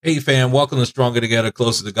Hey fam, welcome to Stronger Together,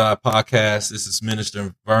 Closer to God podcast. This is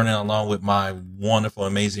Minister Vernon along with my wonderful,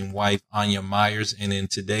 amazing wife, Anya Myers. And in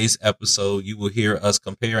today's episode, you will hear us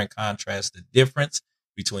compare and contrast the difference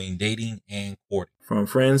between dating and courting. From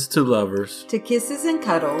friends to lovers, to kisses and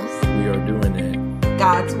cuddles, we are doing it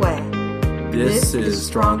God's way. This is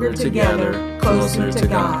Stronger Together, Closer to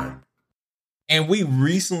God. And we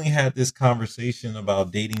recently had this conversation about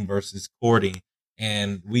dating versus courting.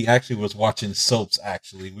 And we actually was watching soaps,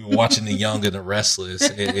 actually. We were watching The Young and the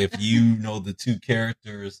Restless. If you know the two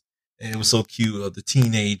characters, it was so cute, of the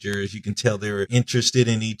teenagers. You can tell they were interested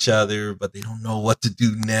in each other, but they don't know what to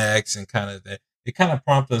do next. And kind of that. It kind of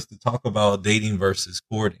prompted us to talk about dating versus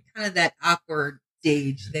courting. Kind of that awkward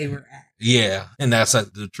stage they were at. Yeah, and that's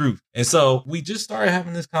the truth. And so we just started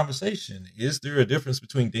having this conversation. Is there a difference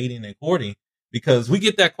between dating and courting? Because we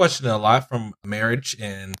get that question a lot from marriage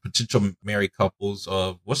and potential married couples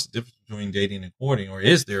of what's the difference between dating and courting, or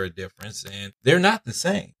is there a difference? And they're not the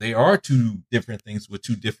same. They are two different things with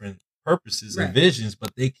two different purposes and visions,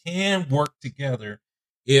 but they can work together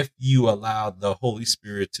if you allow the Holy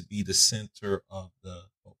Spirit to be the center of the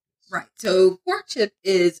focus. Right. So courtship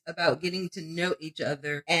is about getting to know each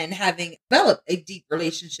other and having developed a deep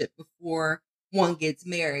relationship before one gets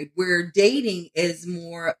married, where dating is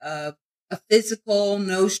more of a physical,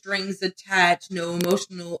 no strings attached, no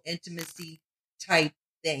emotional intimacy type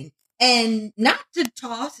thing. And not to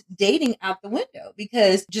toss dating out the window,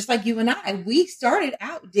 because just like you and I, we started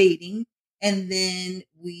out dating and then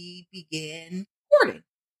we began courting.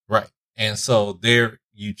 Right. And so there,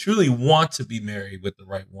 you truly want to be married with the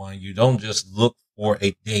right one. You don't just look for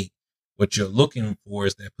a date. What you're looking for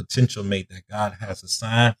is that potential mate that God has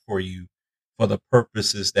assigned for you for the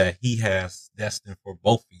purposes that he has destined for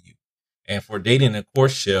both of you. And for dating and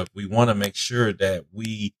courtship, we want to make sure that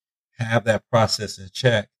we have that process in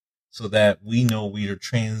check so that we know we are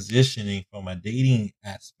transitioning from a dating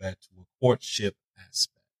aspect to a courtship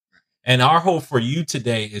aspect. And our hope for you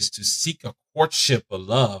today is to seek a courtship of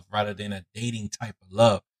love rather than a dating type of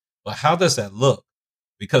love. But how does that look?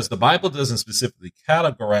 Because the Bible doesn't specifically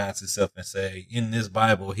categorize itself and say, in this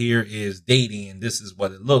Bible, here is dating and this is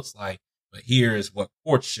what it looks like. But here is what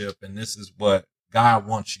courtship and this is what God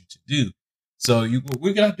wants you to do. So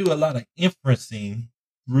we're going to do a lot of inferencing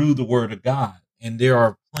through the word of God. And there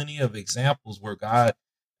are plenty of examples where God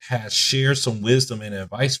has shared some wisdom and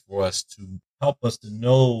advice for us to help us to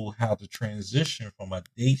know how to transition from a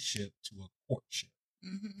dateship to a courtship.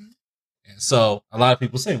 Mm-hmm. And so a lot of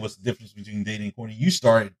people say, what's the difference between dating and courting? You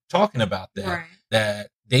started talking about that, right. That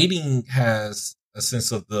dating has a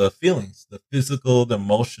sense of the feelings, the physical, the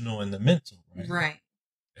emotional, and the mental, right? Right.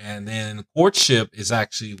 And then courtship is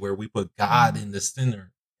actually where we put God in the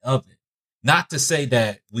center of it. Not to say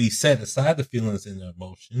that we set aside the feelings and the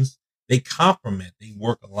emotions. They complement, they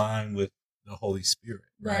work aligned with the Holy Spirit,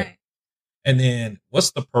 right? And then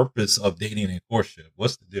what's the purpose of dating and courtship?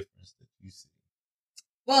 What's the difference that you see?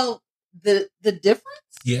 Well, the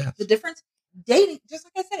difference? Yeah. The difference, dating, just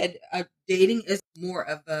like I said, dating is more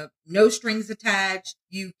of a no strings attached.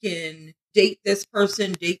 You can date this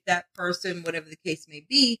person, date that person, whatever the case may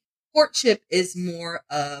be. Courtship is more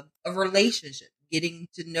of a relationship, getting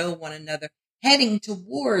to know one another, heading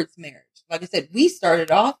towards marriage. Like I said, we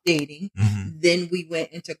started off dating, then we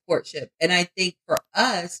went into courtship. And I think for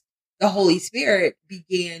us, the Holy Spirit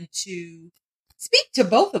began to speak to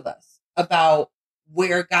both of us about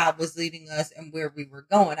where God was leading us and where we were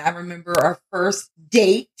going. I remember our first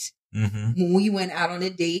date, when we went out on a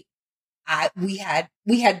date, we had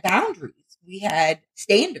boundaries. We had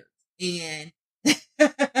standards. And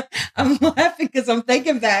I'm laughing because I'm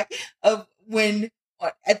thinking back of when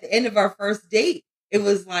at the end of our first date, it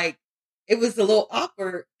was a little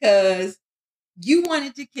awkward because you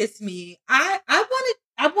wanted to kiss me. I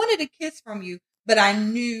wanted a kiss from you, but I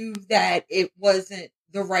knew that it wasn't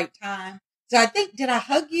the right time. So I think, did I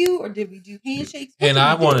hug you or did we do handshakes? And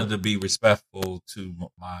I wanted to be respectful to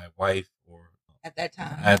my wife at that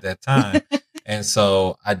time. And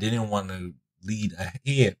so I didn't want to lead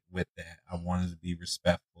ahead with that. I wanted to be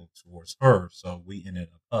respectful towards her. So we ended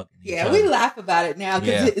up hugging each other. We laugh about it now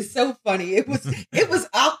because it's so funny. It was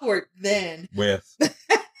awkward then. Yes.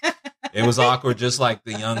 It was awkward, just like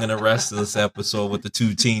the Young and the Restless episode with the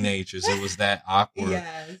two teenagers. It was that awkward.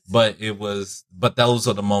 Yes. But those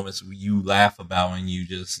are the moments where you laugh about and you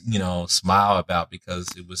just, smile about because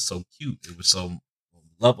it was so cute. It was so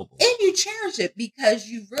lovable. And you cherish it because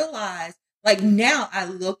you realize, like, now I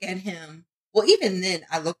look at him. Well, even then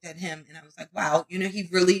I looked at him and I was like, wow, he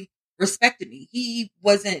really respected me. He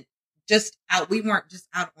wasn't just out. We weren't just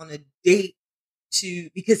out on a date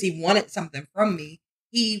because he wanted something from me.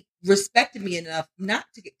 he respected me enough not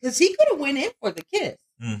to get, because he could have went in for the kiss.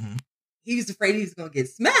 Mm-hmm. He was afraid he was going to get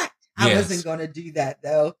smacked. I Yes. wasn't going to do that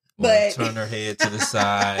though. Or But turn her head to the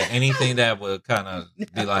side. Anything that would kind of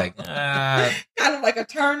be like, kind of like a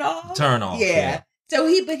turn off. turn off. Yeah. So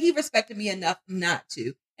he respected me enough not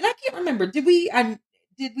to. And I can't remember. Did we hug?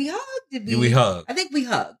 Did we hug? I think we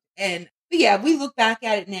hugged. But yeah, we look back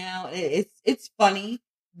at it now. It's funny,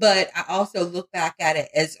 but I also look back at it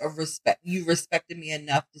as a respect. You respected me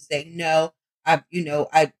enough to say no. I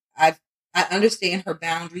understand her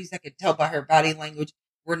boundaries. I could tell by her body language.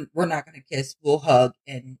 We're not going to kiss. We'll hug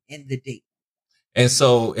and end the date. And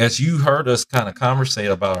so, as you heard us kind of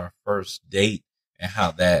conversate about our first date and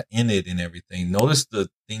how that ended and everything, notice the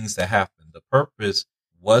things that happened. The purpose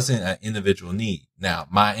wasn't an individual need. Now,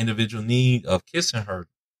 my individual need of kissing her,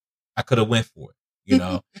 I could have went for it. You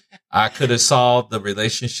know, I could have solved the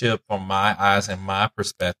relationship from my eyes and my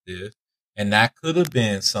perspective. And that could have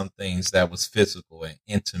been some things that was physical and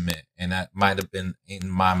intimate. And that might have been in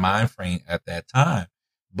my mind frame at that time.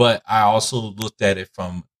 But I also looked at it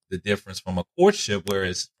from the difference from a courtship, where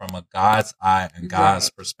it's from a God's eye and God's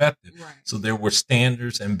perspective. Right. So there were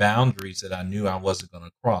standards and boundaries that I knew I wasn't going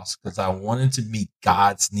to cross, because I wanted to meet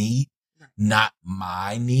God's need, not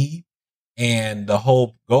my need. And the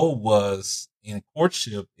whole goal was in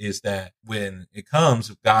courtship is that when it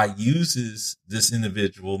comes, God uses this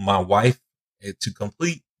individual, my wife, to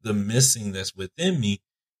complete the missing that's within me.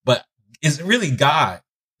 But it's really God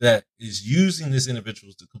that is using this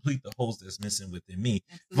individual to complete the holes that's missing within me.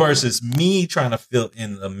 Absolutely. Versus me trying to fill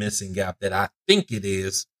in the missing gap that I think it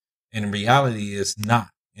is, and in reality is not.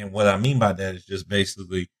 And what I mean by that is just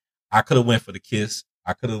basically, I could have went for the kiss.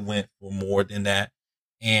 I could have went for more than that.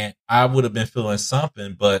 And I would have been feeling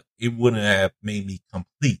something, but it wouldn't have made me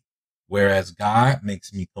complete. Whereas God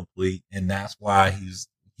makes me complete. And that's why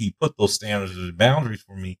he put those standards and boundaries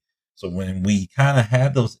for me. So when we kind of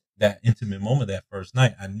had that intimate moment that first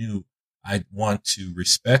night, I knew I want to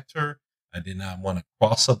respect her. I did not want to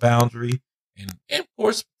cross a boundary. And of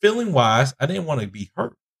course, feeling wise, I didn't want to be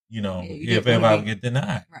hurt, if I would get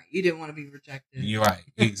denied. Right. You didn't want to be rejected. You're right.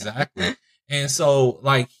 Exactly. And so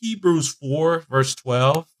like Hebrews 4 verse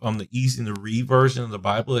 12 from the easy to read version of the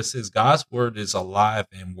Bible, it says God's word is alive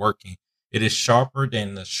and working. It is sharper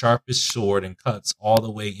than the sharpest sword and cuts all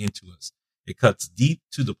the way into us. It cuts deep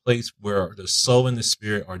to the place where the soul and the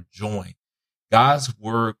spirit are joined. God's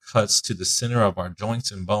word cuts to the center of our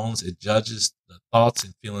joints and bones. It judges the thoughts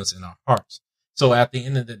and feelings in our hearts. So at the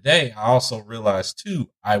end of the day, I also realized too,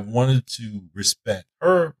 I wanted to respect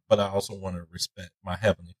her, but I also want to respect my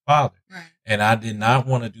Heavenly Father. Right. And I did not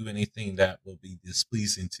want to do anything that will be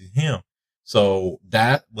displeasing to him. So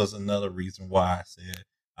that was another reason why I said,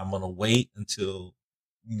 I'm going to wait until,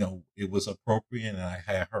 it was appropriate and I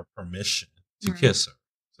had her permission to kiss her.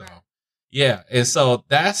 So, yeah. And so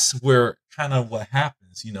that's where kind of what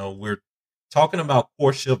happens, we're talking about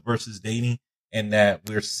courtship versus dating, and that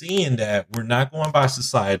we're seeing that we're not going by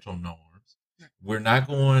societal norms. We're not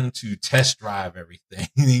going to test drive everything,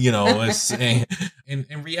 and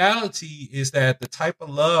reality is that the type of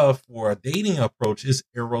love for a dating approach is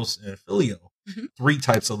eros and phileo. Mm-hmm. 3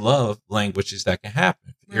 types of love languages that can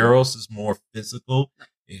happen. Right. Eros is more physical,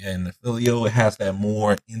 and the phileo, it has that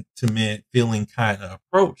more intimate feeling kind of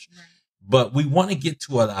approach. Right. But we want to get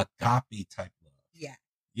to an agape type love. Yeah.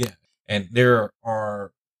 Yeah. And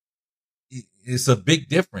it's a big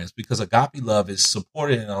difference, because agape love is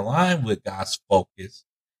supported and aligned with God's focus,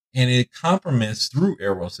 and it complements through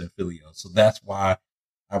eros and phileo. So that's why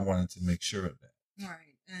I wanted to make sure of that. Right.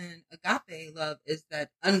 And agape love is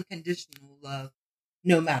that unconditional love,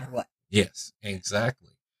 no matter what. Yes,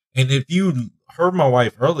 exactly. And if you heard my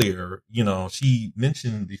wife earlier, she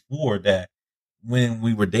mentioned before that when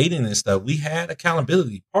we were dating and stuff, we had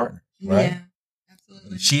accountability partners, right? Yeah.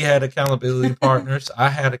 Absolutely. She had accountability partners. I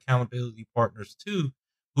had accountability partners too,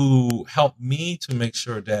 who helped me to make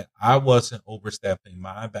sure that I wasn't overstepping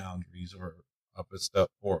my boundaries or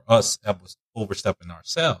us overstepping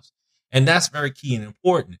ourselves. And that's very key and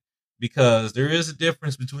important, because there is a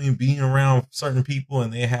difference between being around certain people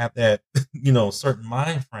and they have that, certain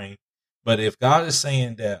mind frame. But if God is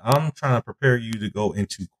saying that I'm trying to prepare you to go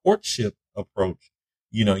into courtship approach,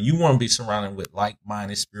 you want to be surrounded with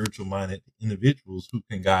like-minded, spiritual-minded individuals who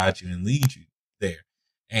can guide you and lead you there.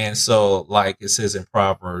 And so, like it says in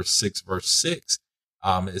Proverbs 6, verse 6,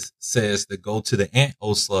 it says to go to the ant,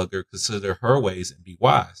 O sluggard, consider her ways and be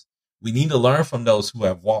wise. We need to learn from those who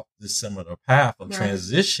have walked this similar path of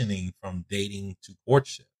transitioning from dating to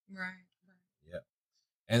courtship. Right. Yeah.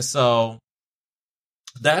 And so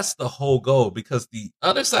that's the whole goal, because the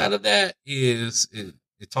other side of that is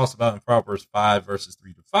it talks about in Proverbs 5 verses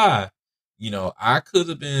 3-5, I could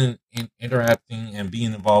have been interacting and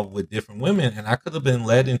being involved with different women, and I could have been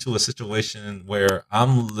led into a situation where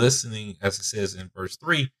I'm listening, as it says in verse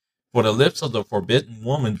 3, for the lips of the forbidden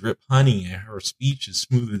woman drip honey, and her speech is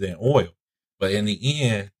smoother than oil. But in the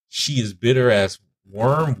end, she is bitter as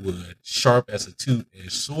wormwood, sharp as a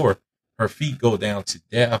two-edged sword. Her feet go down to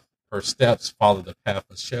death. Her steps follow the path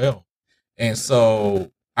of Sheol. And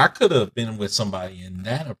so I could have been with somebody in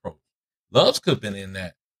that approach. Loves could have been in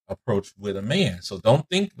that approach with a man. So don't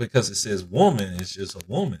think because it says woman, it's just a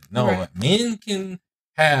woman. No, right. Men can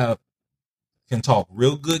talk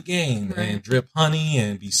real good game right. and drip honey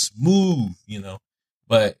and be smooth,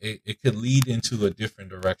 but it could lead into a different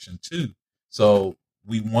direction too. So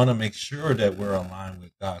we want to make sure that we're aligned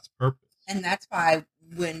with God's purpose. And that's why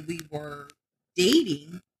when we were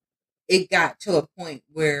dating, it got to a point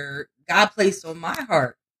where God placed on my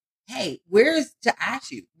heart, hey, where's to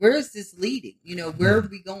ask you? Where is this leading? Where are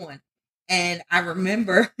we going? And I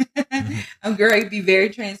remember, I'm going to be very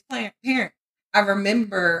transparent. I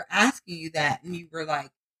remember asking you that, and you were like,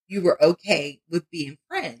 you were okay with being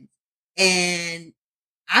friends. And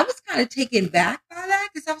I was kind of taken back by that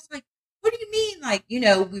because I was like, what do you mean? Like,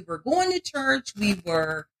 we were going to church. We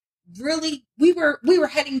were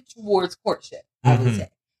heading towards courtship, I would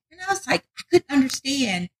say. And I was like, I couldn't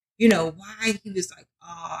understand, why he was like,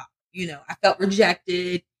 I felt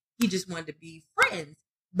rejected. He just wanted to be friends.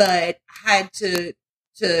 But I had to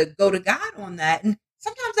go to God on that. And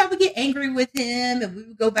sometimes I would get angry with him and we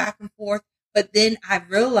would go back and forth. But then I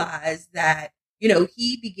realized that,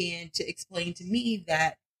 he began to explain to me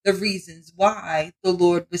that the reasons why the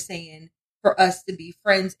Lord was saying for us to be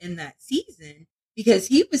friends in that season, because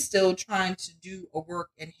he was still trying to do a work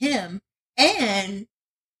in him and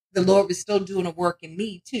the Lord was still doing a work in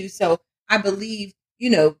me too. So I believe,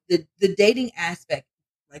 the dating aspect,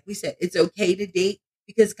 like we said, it's okay to date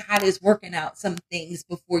because God is working out some things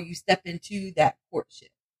before you step into that courtship.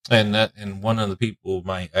 And one of the people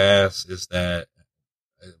might ask is that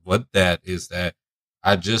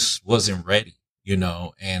I just wasn't ready,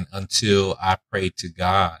 and until I prayed to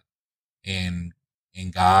God and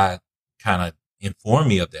God kind of informed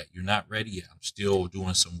me of that. You're not ready yet. I'm still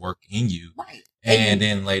doing some work in you. Right. And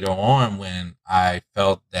then later on, when I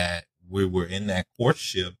felt that we were in that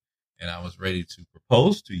courtship and I was ready to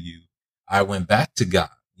propose to you, I went back to God,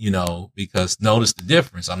 because notice the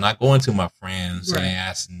difference. I'm not going to my friends right. and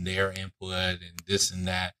asking their input and this and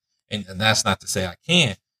that. And that's not to say I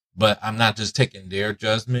can't, but I'm not just taking their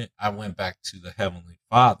judgment. I went back to the Heavenly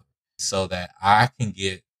Father so that I can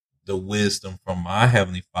get the wisdom from my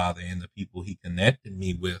Heavenly Father and the people he connected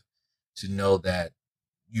me with to know that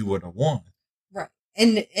you were the one. Right.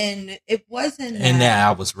 And it wasn't and that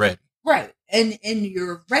I was ready. Right. And in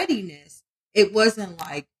your readiness, it wasn't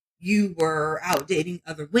like you were out dating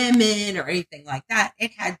other women or anything like that.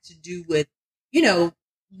 It had to do with, we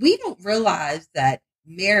don't realize that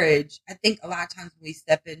marriage, I think a lot of times when we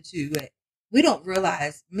step into it, we don't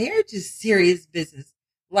realize marriage is serious business.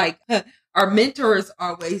 Like our mentors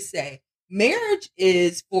always say, marriage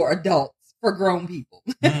is for adults, for grown people.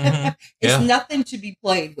 Mm-hmm. It's nothing to be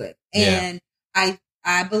played with. And I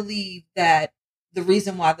believe that the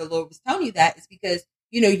reason why the Lord was telling you that is because,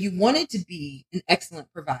 you wanted to be an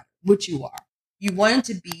excellent provider, which you are. You wanted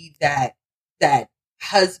to be that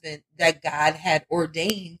husband that God had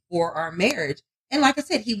ordained for our marriage. And like I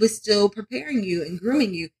said, he was still preparing you and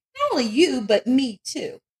grooming you, not only you, but me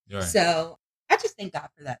too. Right. So I just thank God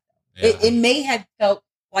for that. Yeah. It may have felt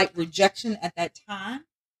like rejection at that time,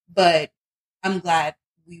 but I'm glad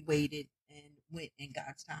we waited and went in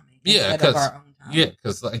God's timing instead of our own time. Yeah,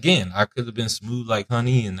 because again, I could have been smooth like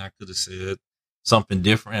honey and I could have said something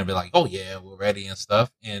different and be like, oh yeah, we're ready and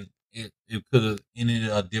stuff. And it could have ended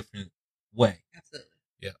a different way. Absolutely.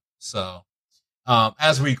 Yeah. So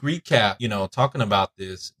as we recap, talking about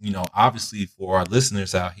this, obviously for our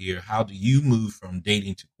listeners out here, how do you move from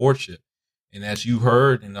dating to courtship? And as you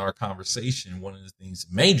heard in our conversation, one of the things,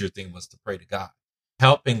 major thing was to pray to God,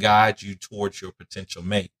 help and guide you towards your potential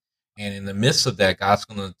mate. And in the midst of that, God's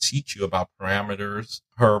going to teach you about parameters,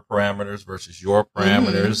 her parameters versus your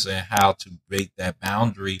parameters, and how to break that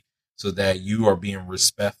boundary so that you are being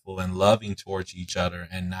respectful and loving towards each other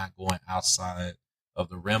and not going outside of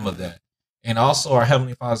the realm of that. And also our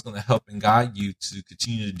Heavenly Father is going to help and guide you to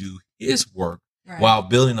continue to do his work while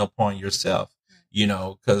building upon yourself.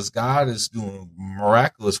 Because God is doing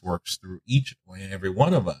miraculous works through each and every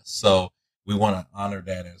one of us. So we want to honor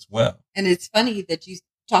that as well. And it's funny that you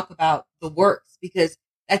talk about the works because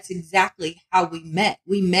that's exactly how we met.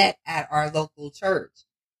 We met at our local church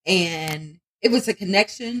and it was a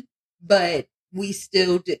connection, but we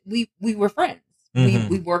still did, we were friends.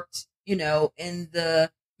 We worked, in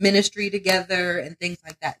the ministry together and things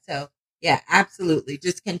like that. So yeah, absolutely.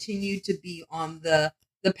 Just continue to be on the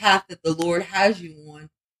path that the Lord has you on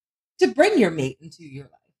to bring your mate into your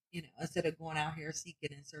life, instead of going out here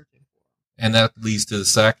seeking and searching for him. And that leads to the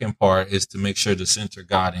second part, is to make sure to center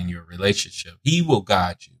God in your relationship. He will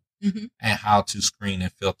guide you and how to screen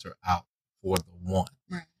and filter out for the one.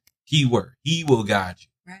 Right. Keyword, he will guide you.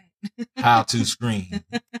 Right. How to screen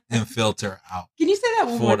and filter out. Can you say that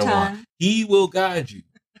one more time? One. He will guide you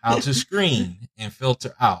how to screen and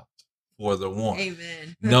filter out for the one.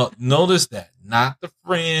 Amen. No, notice that. Not the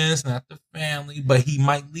friends, not the family, but he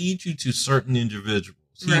might lead you to certain individuals.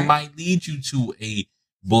 He might lead you to a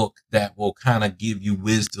book that will kind of give you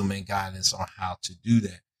wisdom and guidance on how to do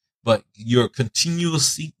that. But your continual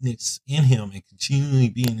seekness in him and continually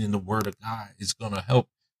being in the word of God is going to help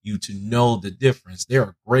you to know the difference. There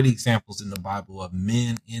are great examples in the Bible of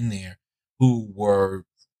men in there who were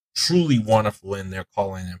truly wonderful in their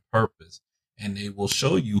calling and purpose. And they will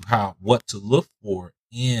show you what to look for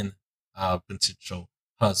in a potential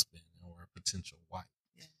husband or a potential wife.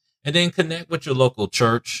 Yeah. And then connect with your local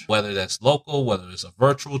church, whether that's local, whether it's a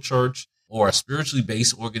virtual church or a spiritually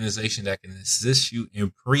based organization that can assist you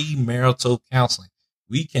in premarital counseling.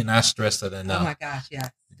 We cannot stress that enough. Oh my gosh, yeah.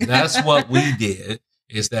 That's what we did,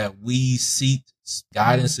 is that we seek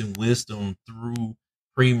guidance and wisdom through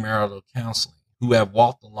premarital counseling, who have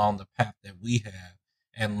walked along the path that we have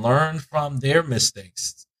and learned from their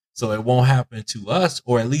mistakes so it won't happen to us,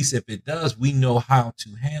 or at least if it does, we know how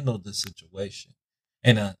to handle the situation.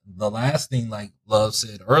 And the last thing, like Love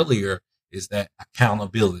said earlier, is that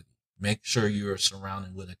accountability. Make sure you're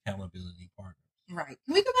surrounded with accountability partners. Right.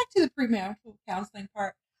 Can we go back to the premarital counseling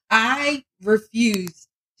part? I refuse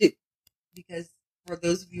to, because for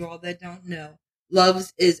those of you all that don't know,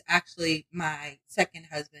 Loves is actually my second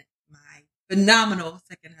husband, my phenomenal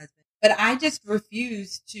second husband. But I just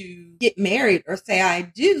refuse to get married or say I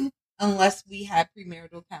do unless we had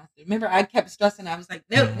premarital counseling. Remember, I kept stressing. I was like,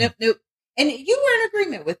 nope. And you were in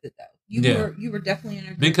agreement with it, though. You were definitely in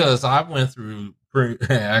agreement. Because I went through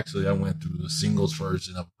the singles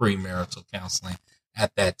version of premarital counseling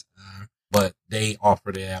at that time, but they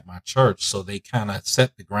offered it at my church. So they kind of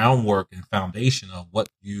set the groundwork and foundation of what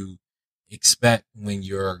you expect when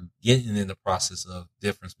you're getting in the process of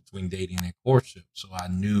difference between dating and courtship. So I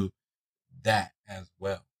knew that as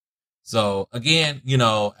well. So again,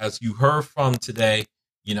 as you heard from today,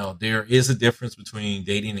 there is a difference between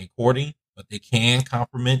dating and courting, but they can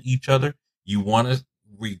complement each other.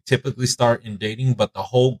 We typically start in dating, but the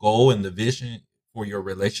whole goal and the vision for your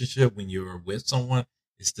relationship when you're with someone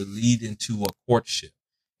is to lead into a courtship.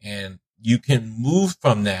 And you can move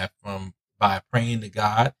from that by praying to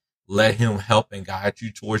God, let him help and guide you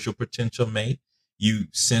towards your potential mate. You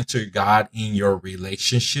center God in your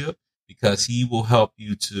relationship, because he will help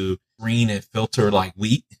you to screen and filter like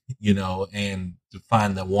wheat, and to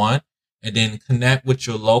find the one. And then connect with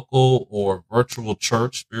your local or virtual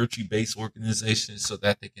church, spiritually based organization, so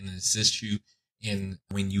that they can assist you in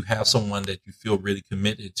when you have someone that you feel really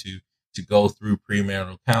committed to go through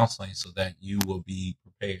premarital counseling so that you will be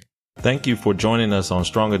prepared. Thank you for joining us on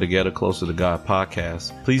Stronger Together, Closer to God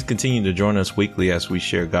podcast. Please continue to join us weekly as we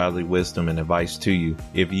share godly wisdom and advice to you.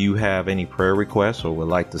 If you have any prayer requests or would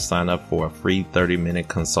like to sign up for a free 30-minute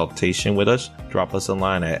consultation with us, drop us a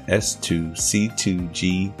line at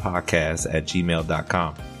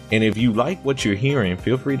s2c2gpodcast@gmail.com. And if you like what you're hearing,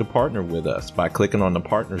 feel free to partner with us by clicking on the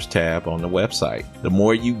Partners tab on the website. The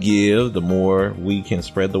more you give, the more we can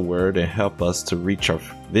spread the word and help us to reach our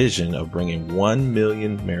vision of bringing 1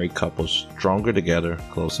 million married couples stronger together,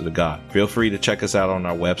 closer to God. Feel free to check us out on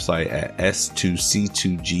our website at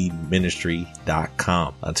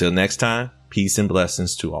s2c2gministry.com. Until next time, peace and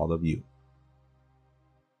blessings to all of you.